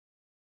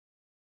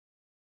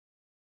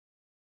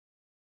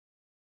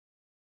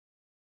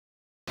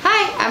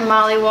I'm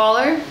Molly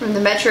Waller from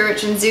the Metro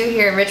Richmond Zoo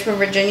here in Richmond,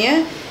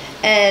 Virginia,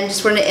 and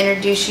just wanted to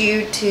introduce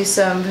you to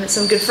some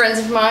good friends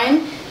of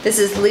mine. This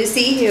is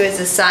Lucy, who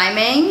is a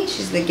Siamang.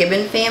 She's the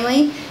gibbon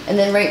family, and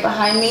then right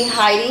behind me,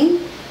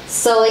 hiding,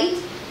 Sully,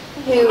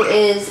 who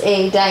is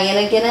a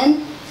Diana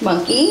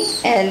monkey.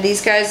 And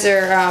these guys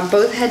are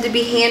both had to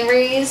be hand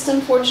raised,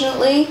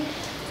 unfortunately,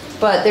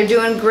 but they're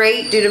doing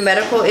great due to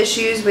medical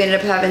issues. We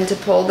ended up having to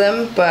pull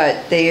them,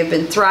 but they have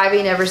been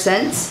thriving ever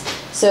since.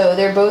 So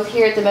they're both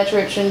here at the Metro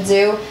Richmond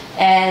Zoo,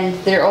 and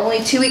they're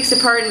only 2 weeks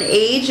apart in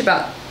age.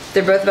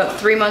 They're both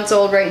about 3 months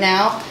old right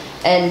now,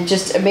 and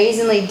just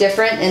amazingly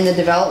different in the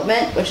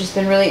development, which has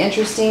been really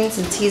interesting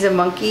since he's a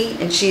monkey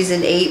and she's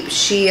an ape.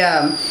 She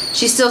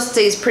still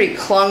stays pretty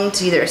clung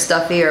to either a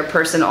stuffy or a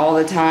person all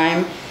the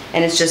time,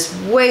 and it's just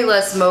way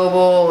less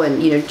mobile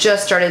and, you know,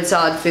 just started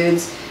solid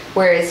foods,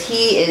 whereas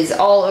he is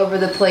all over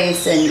the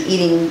place and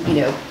eating,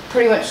 you know,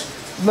 pretty much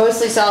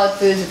mostly solid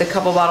foods with a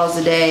couple bottles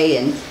a day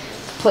and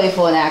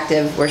playful and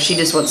active, where she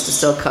just wants to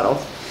still cuddle.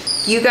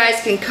 You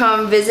guys can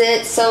come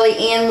visit Sully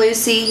and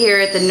Lucy here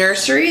at the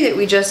nursery that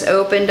we just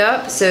opened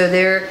up. So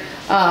they're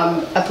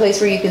a place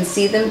where you can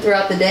see them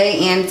throughout the day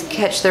and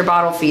catch their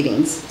bottle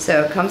feedings.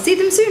 So come see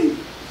them soon.